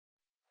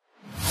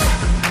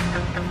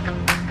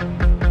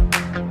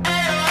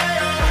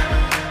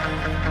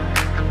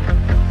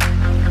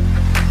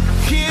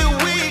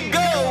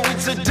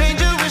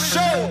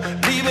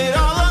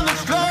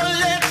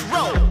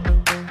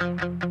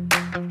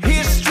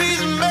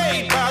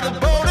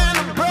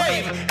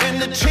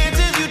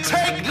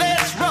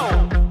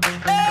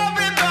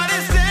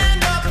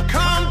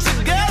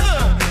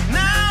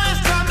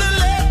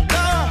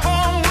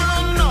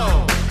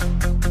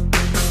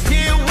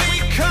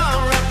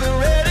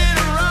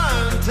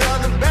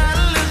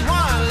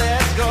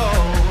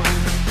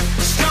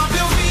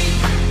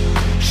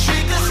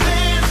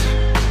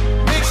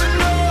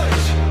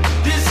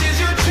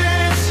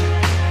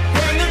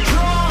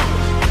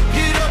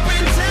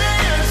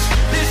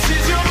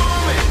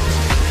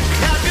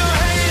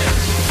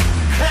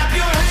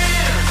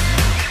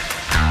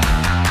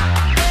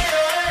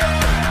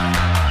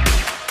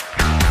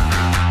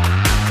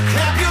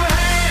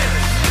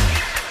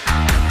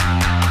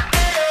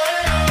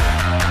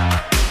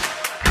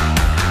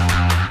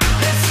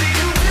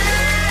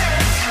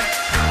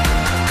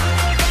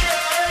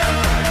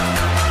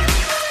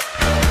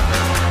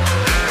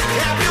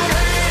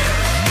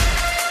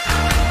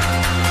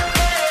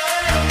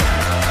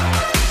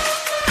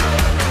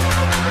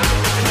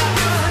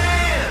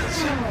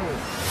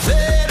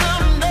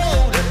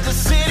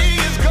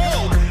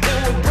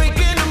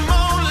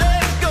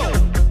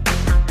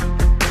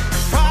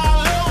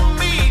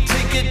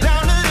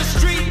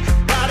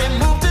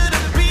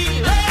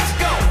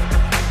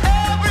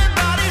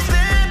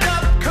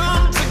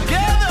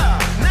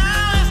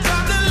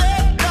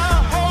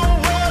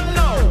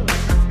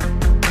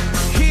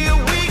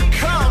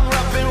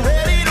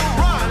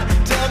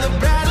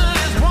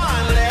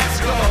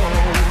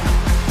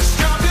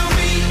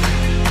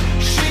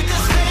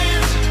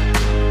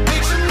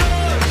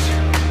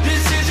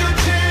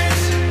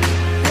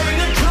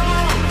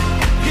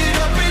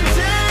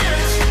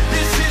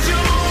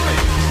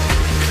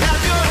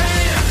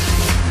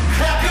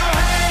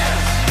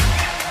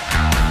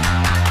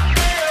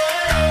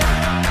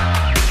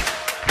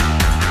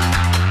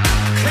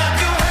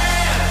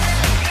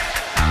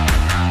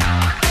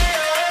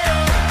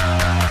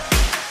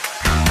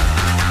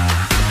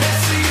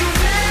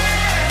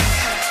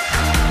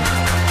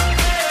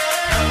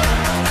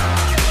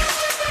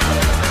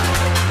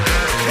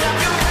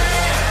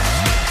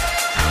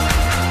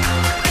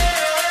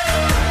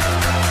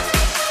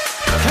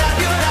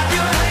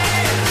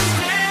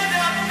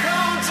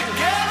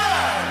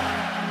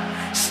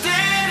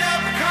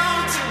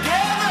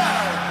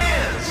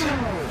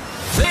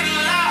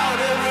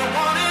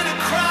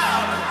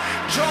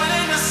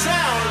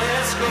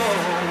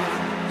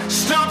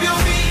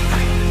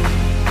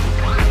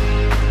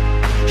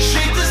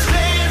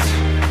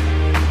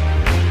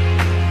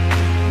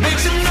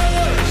some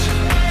noise.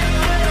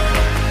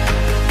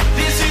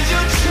 This is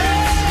your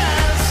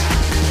chance.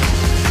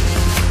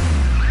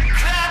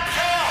 Clap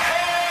your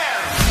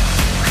hands.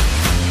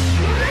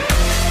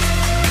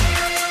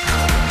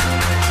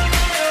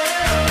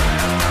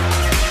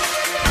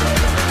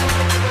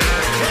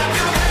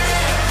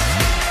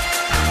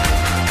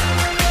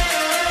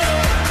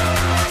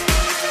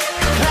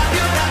 Clap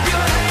your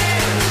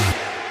hands.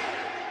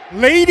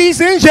 Ladies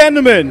and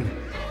gentlemen,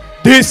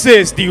 this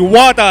is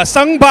Diwata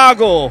Sang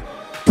Bago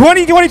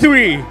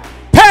 2023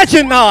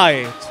 Pageant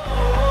Night.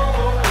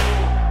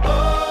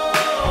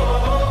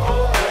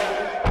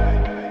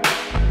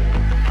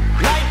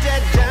 Like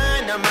that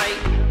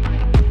dynamite.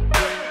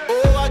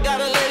 Oh, I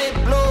gotta let it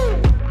blow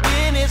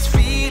when it's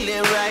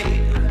feeling right.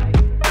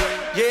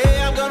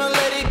 Yeah, I'm gonna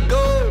let it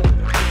go.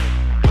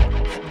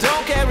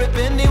 Don't care if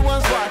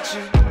anyone's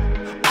watching.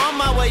 On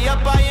my way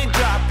up, I ain't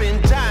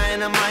dropping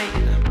dynamite.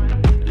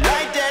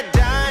 Like that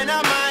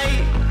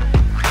dynamite.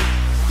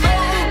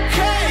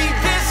 Okay,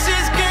 this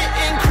is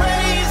getting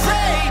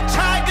crazy.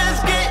 Tigers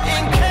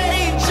getting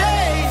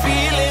cagey.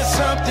 Feeling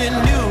something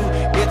new.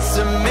 It's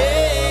amazing.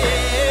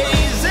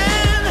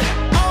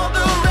 All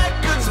the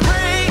records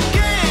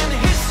breaking.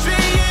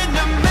 History in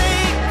the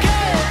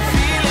making.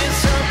 Feeling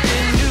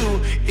something new.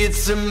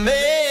 It's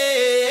amazing.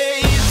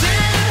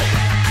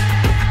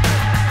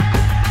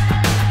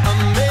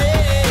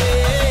 Amazing.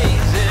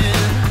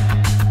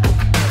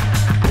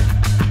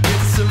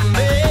 It's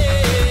amazing.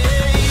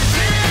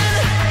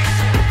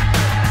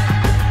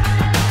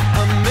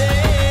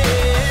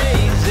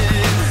 Amazing.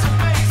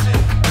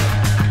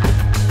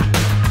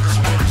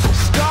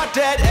 Start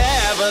that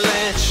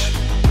avalanche.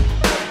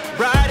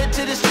 Ride it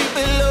to the street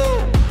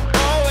below.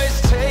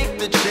 Always take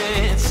the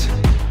chance.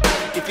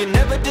 If you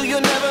never do,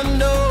 you'll never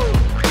know.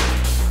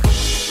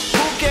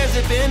 Who cares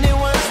if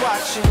anyone's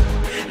watching?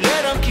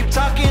 Let them keep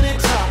talking and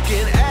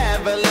talking.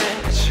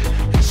 Avalanche.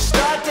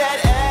 Start that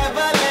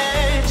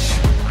avalanche.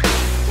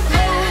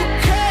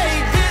 Okay,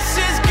 this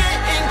is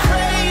getting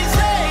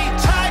crazy.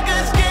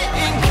 Tigers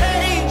getting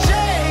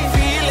cagey.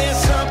 Feeling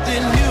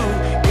something new.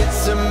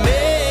 It's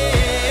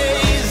amazing.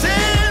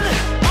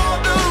 All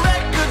the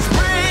records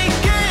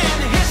breaking.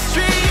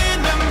 History in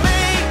the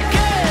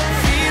making.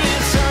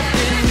 Feeling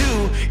something new.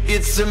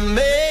 It's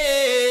amazing.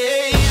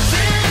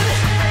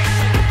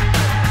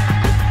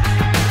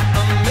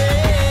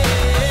 Amazing.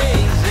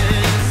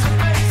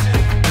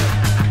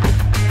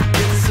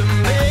 It's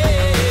amazing.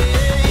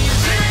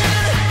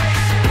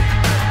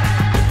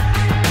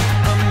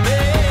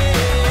 Amazing.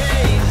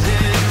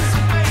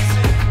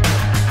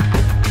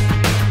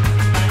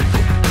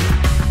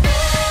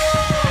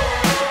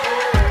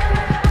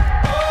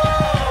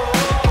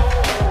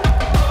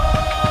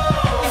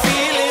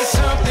 Feeling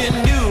something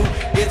new.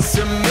 It's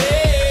amazing.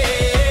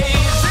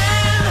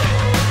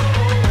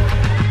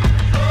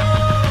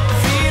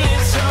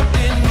 Feeling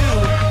something new.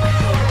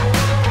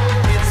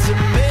 It's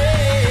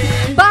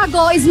amazing.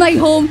 Bago is my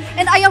home,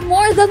 and I am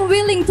more than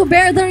willing to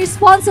bear the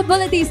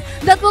responsibilities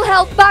that will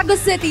help Bago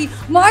City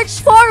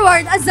march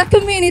forward as a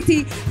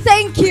community.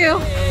 Thank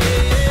you.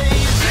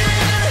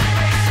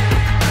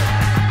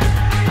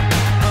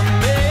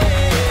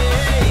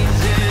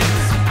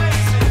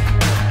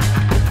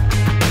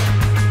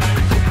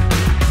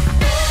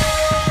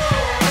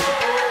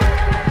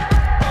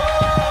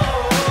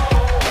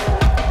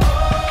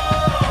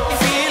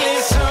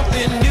 Feeling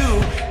something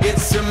new.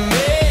 It's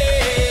amazing.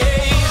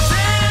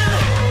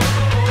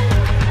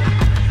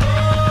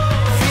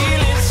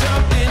 Feeling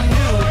something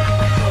new.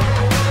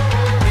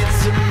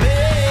 It's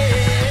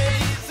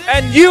amazing.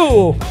 And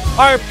you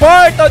are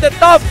part of the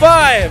top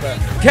 5.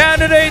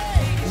 Candidate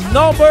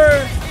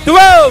number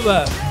 12,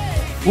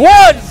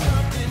 1,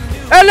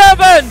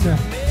 11,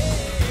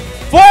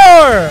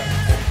 4,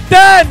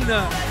 10.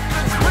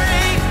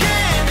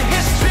 Breaking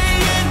history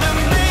in the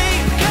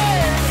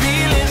making.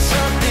 Feeling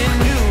something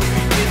new.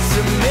 It's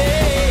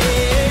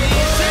amazing.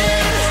 It's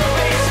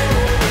amazing.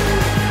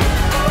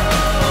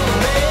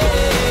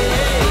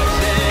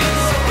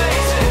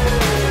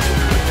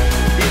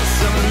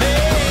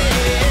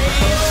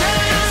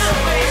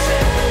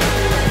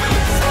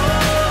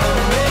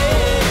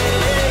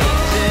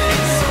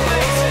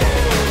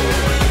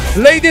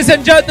 Ladies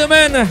and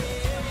gentlemen,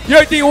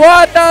 your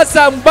Diwata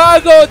Sang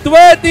Bago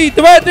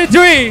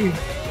 2023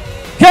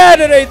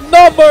 candidate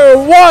number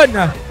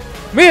 1,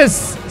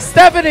 Miss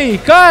Stephanie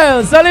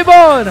Kyle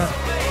Salibon.